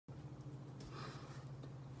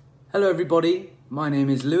Hello everybody, my name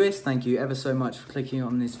is Lewis. Thank you ever so much for clicking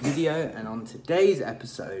on this video, and on today's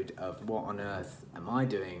episode of What on Earth Am I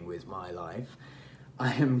Doing With My Life,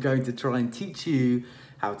 I am going to try and teach you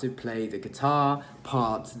how to play the guitar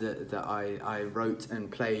part that I wrote and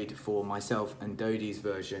played for myself and Dodie's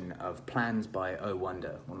version of Plans by Oh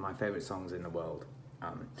Wonder, one of my favourite songs in the world.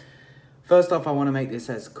 First off, I want to make this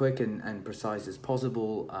as quick and precise as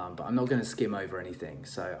possible, but I'm not going to skim over anything.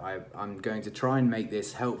 So I'm going to try and make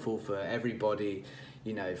this helpful for everybody,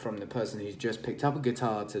 you know, from the person who's just picked up a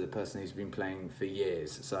guitar to the person who's been playing for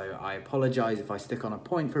years. So I apologize if I stick on a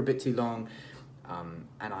point for a bit too long,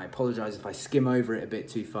 and I apologize if I skim over it a bit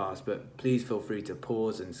too fast, but please feel free to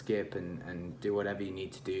pause and skip and do whatever you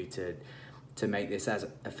need to do to make this as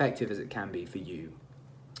effective as it can be for you.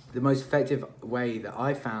 The most effective way that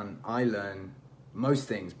I found I learn most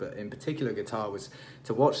things, but in particular guitar, was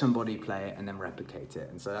to watch somebody play it and then replicate it.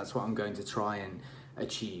 And so that's what I'm going to try and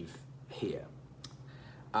achieve here.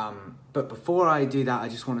 But before I do that, I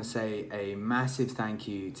just want to say a massive thank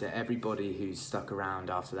you to everybody who's stuck around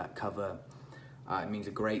after that cover. It means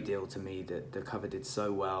a great deal to me that the cover did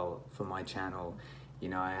so well for my channel. You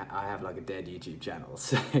know, I have like a dead YouTube channel,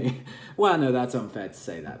 so, well, no, that's unfair to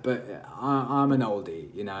say that, but I'm an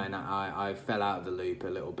oldie, you know, and I fell out of the loop a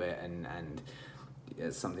little bit, and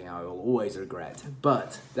it's something I will always regret.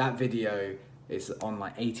 But that video is on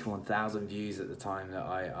like 81,000 views at the time that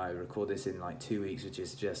I record this in like 2 weeks, which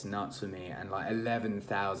is just nuts for me, and like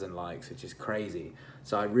 11,000 likes, which is crazy.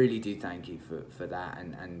 So I really do thank you for that,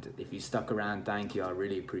 and if you stuck around, thank you, I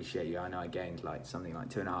really appreciate you. I know I gained like something like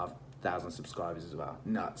 2,500 subscribers as well.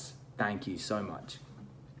 Nuts. Thank you so much.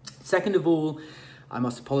 Second of all, I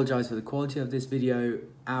must apologize for the quality of this video.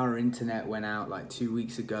 Our internet went out like 2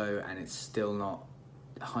 weeks ago and it's still not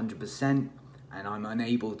 100%, and I'm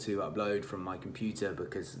unable to upload from my computer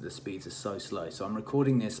because the speeds are so slow. So I'm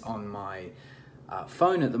recording this on my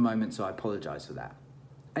phone at the moment, so I apologize for that.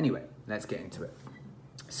 Anyway, let's get into it.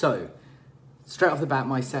 So, straight off the bat,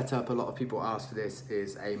 my setup, a lot of people ask for this,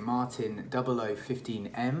 is a Martin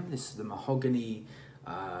 0015M. This is the mahogany,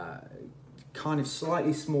 kind of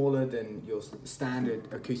slightly smaller than your standard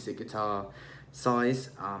acoustic guitar size.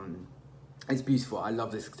 It's beautiful. I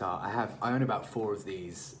love this guitar. I own about 4 of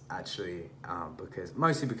these actually,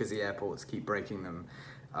 mostly because the airports keep breaking them.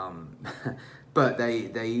 But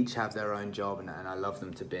they each have their own job, and I love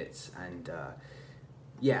them to bits. And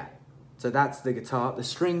yeah. So that's the guitar. The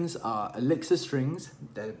strings are Elixir strings.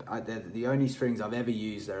 They're the only strings I've ever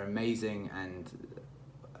used. They're amazing, and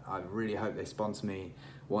I really hope they sponsor me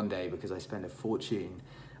one day because I spend a fortune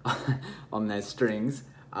on their strings.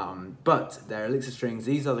 But they're Elixir strings.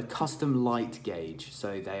 These are the custom light gauge.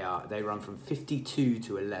 So they run from 52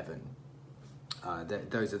 to 11.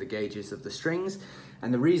 Those are the gauges of the strings.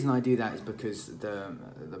 And the reason I do that is because the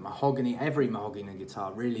mahogany, every mahogany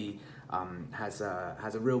guitar really has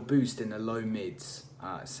a real boost in the low mids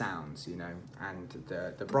sounds, you know, and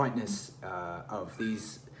the brightness of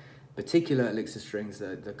these particular Elixir strings,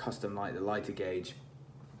 the custom light, the lighter gauge,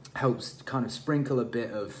 helps kind of sprinkle a bit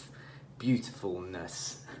of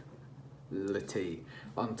beautifulness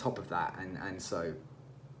on top of that, and so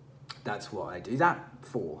that's what I do that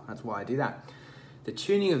for. That's why I do that. The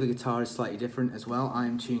tuning of the guitar is slightly different as well. I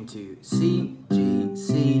am tuned to C, G,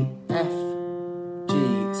 C, F,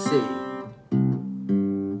 G, C.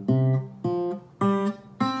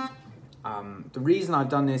 The reason I've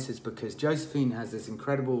done this is because Josephine has this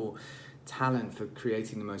incredible talent for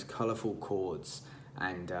creating the most colourful chords,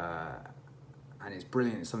 and it's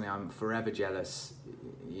brilliant. It's something I'm forever jealous,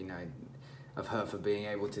 you know, of her for being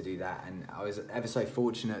able to do that. And I was ever so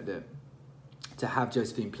fortunate to have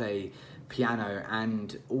Josephine play piano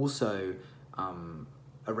and also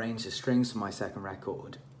arrange the strings for my second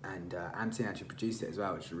record, and Anthony actually produced it as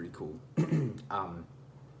well, which is really cool.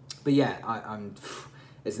 But yeah,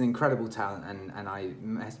 it's an incredible talent, and I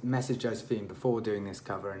messaged Josephine before doing this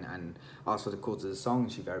cover and asked for the chords of the song,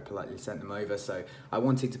 and she very politely sent them over. So I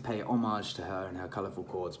wanted to pay homage to her and her colourful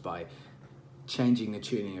chords by changing the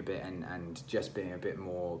tuning a bit and just being a bit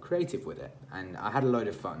more creative with it. And I had a load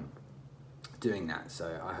of fun doing that,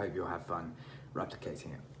 so I hope you'll have fun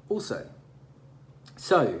replicating it also.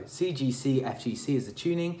 So C, G, C, F, G, C is the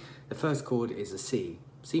tuning. The first chord is a C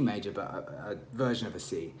major, but a version of a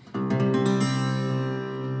C. And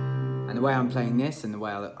the way I'm playing this, and the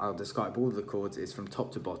way I'll describe all of the chords, is from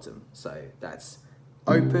top to bottom. So that's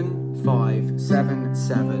open, 5, 7,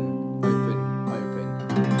 7, open,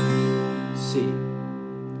 open, C.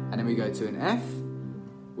 And then we go to an F,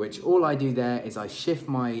 which all I do there is I shift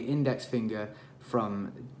my index finger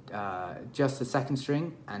from just the second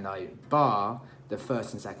string, and I bar the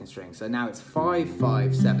first and second string. So now it's 5,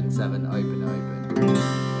 5, 7, 7, open, open.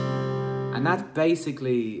 And that's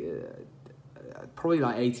basically probably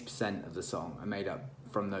like 80% of the song are made up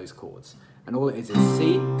from those chords. And all it is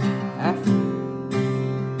C, F,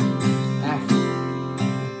 F,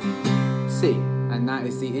 C. And that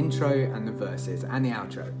is the intro and the verses and the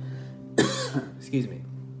outro. Excuse me.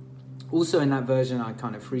 Also in that version, I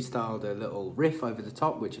kind of freestyled a little riff over the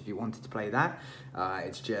top, which if you wanted to play that,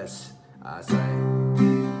 it's just, so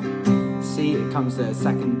C, it comes the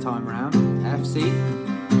second time around, F, C,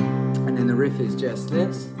 and then the riff is just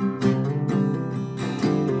this.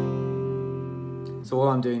 So all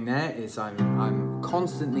I'm doing there is I'm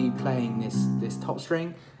constantly playing this top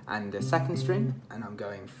string and the second string, and I'm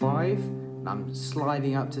going 5, and I'm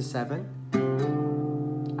sliding up to 7,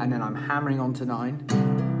 and then I'm hammering onto 9,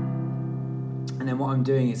 and then what I'm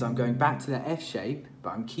doing is I'm going back to the F shape, but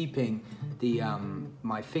I'm keeping the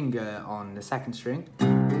my finger on the second string,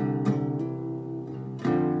 and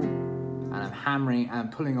I'm hammering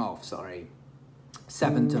and pulling off,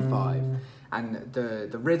 7 to 5. And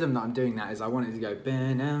the rhythm that I'm doing that is I want it to go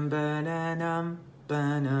ba-num, ba-na-num,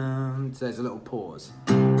 ba-num. So there's a little pause.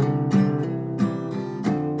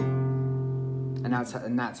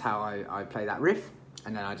 And that's how I play that riff.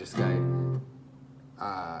 And then I just go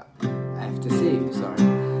F to C, sorry.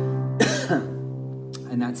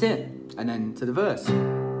 And that's it. And then to the verse.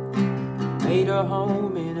 Made a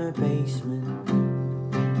home in a basement.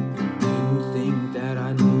 Didn't think that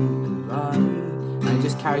I'd leave a life. And it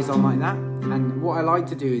just carries on like that. And what I like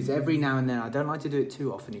to do is every now and then, I don't like to do it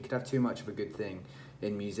too often, you could have too much of a good thing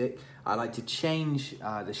in music. I like to change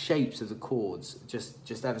the shapes of the chords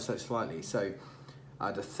just ever so slightly. So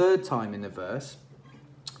the third time in the verse,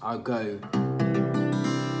 I'll go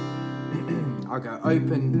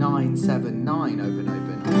open 9, 7, 9, open,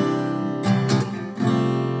 open.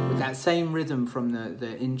 With that same rhythm from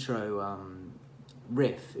the intro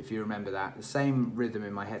riff, if you remember that, the same rhythm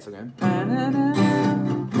in my head. So I'm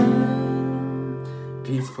going,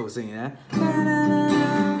 beautiful singing there.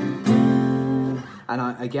 And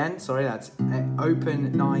again, sorry, that's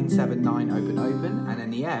open 9, 7, 9, open, open, and then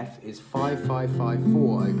the F is 5, 5, 5,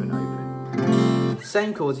 4, open, open.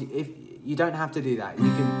 Same chords. If you don't have to do that, you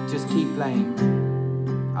can just keep playing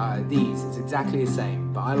these. It's exactly the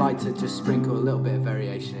same, but I like to just sprinkle a little bit of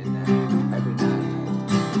variation in there every now and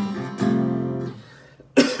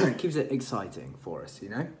then. It keeps it exciting for us, you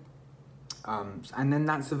know. And then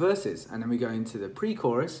that's the verses, and then we go into the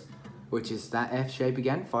pre-chorus, which is that F shape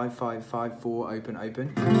again, 5, 5, 5, 4, open,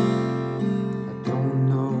 open. I don't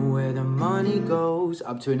know where the money goes,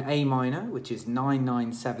 up to an A minor, which is 9,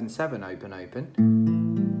 9, 7, 7, open, open.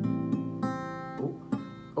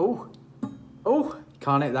 Oh,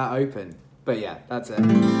 can't hit that open, but yeah, that's it.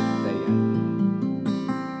 There you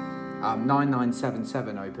go. 9, 9, 7,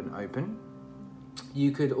 7, open, open.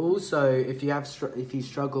 You could also, if you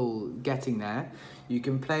struggle getting there, you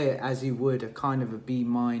can play it as you would a kind of a B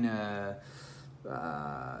minor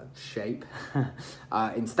shape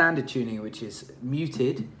in standard tuning, which is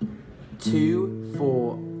muted 2,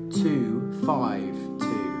 4, 2, 5,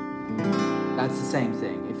 2. That's the same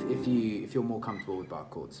thing if you're more comfortable with bar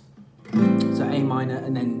chords. So A minor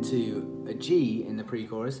and then to a G in the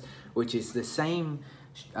pre-chorus, which is the same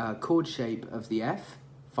chord shape of the F.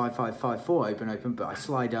 5, 5, 5, 4, open, open, but I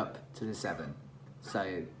slide up to the 7.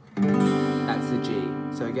 So that's the G.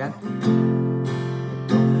 So again. I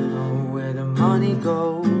don't know where the money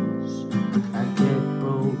goes. I get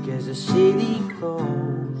broke as the city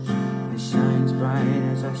goes. It shines bright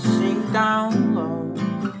as I sink down low,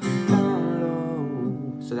 down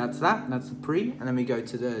low. So that's that. That's the pre. And then we go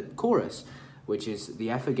to the chorus, which is the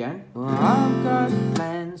F again. Well, I've got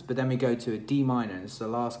plans. But then we go to a D minor. And it's the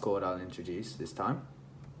last chord I'll introduce this time,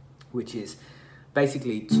 which is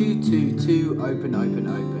basically 2, 2, 2, open, open,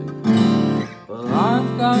 open. Well,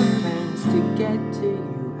 I've got plans to get to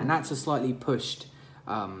you. And that's a slightly pushed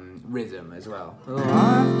rhythm as well. Well,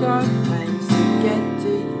 I've got plans to get to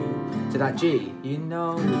you. To that G, you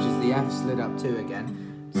know, which is the F slid up 2 again.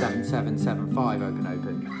 7, 7, 7, 5, open,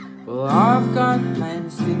 open. Well, I've got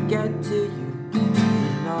plans to get to you. You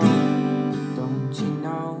know, don't you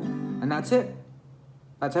know? And that's it.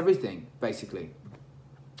 That's everything, basically.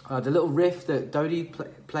 The little riff that Dodie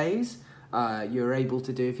plays, you're able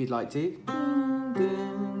to do if you'd like to.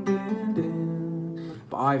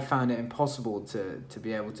 But I've found it impossible to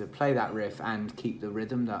be able to play that riff and keep the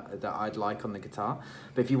rhythm that I'd like on the guitar.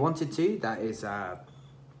 But if you wanted to, that is the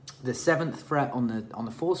 7th fret on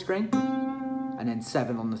the 4th string, and then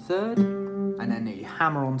 7 on the 3rd, and then you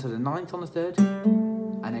hammer onto the 9th on the 3rd,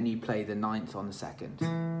 and then you play the 9th on the 2nd.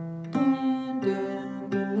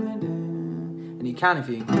 And you can if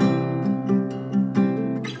you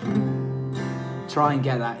try and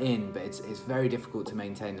get that in, but it's very difficult to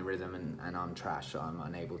maintain the rhythm, and I'm trash, so I'm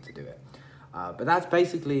unable to do it. But that's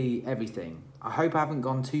basically everything. I hope I haven't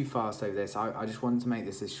gone too fast over this. I just wanted to make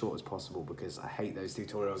this as short as possible because I hate those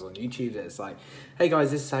tutorials on YouTube that it's like, hey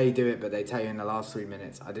guys, this is how you do it, but they tell you in the last 3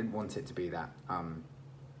 minutes. I didn't want it to be that.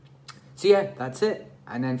 So yeah, that's it.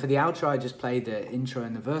 And then for the outro, I just played the intro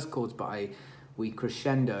and the verse chords, but we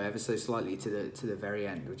crescendo ever so slightly to the very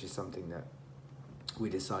end, which is something that we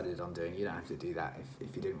decided on doing. You don't have to do that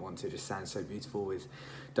if you didn't want to. It just sounds so beautiful with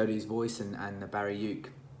Dodie's voice and the Barry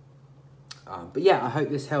uke. But yeah, I hope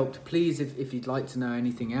this helped. Please, if you'd like to know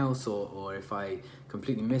anything else, or if I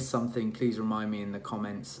completely missed something, please remind me in the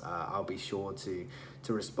comments. I'll be sure to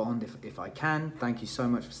respond if I can. Thank you so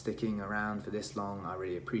much for sticking around for this long. I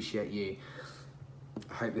really appreciate you.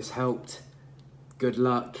 I hope this helped. Good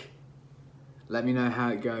luck. Let me know how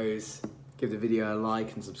it goes. Give the video a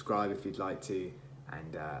like and subscribe if you'd like to.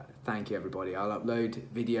 And thank you, everybody. I'll upload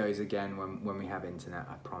videos again when we have internet.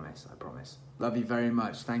 I promise. Love you very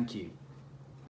much. Thank you.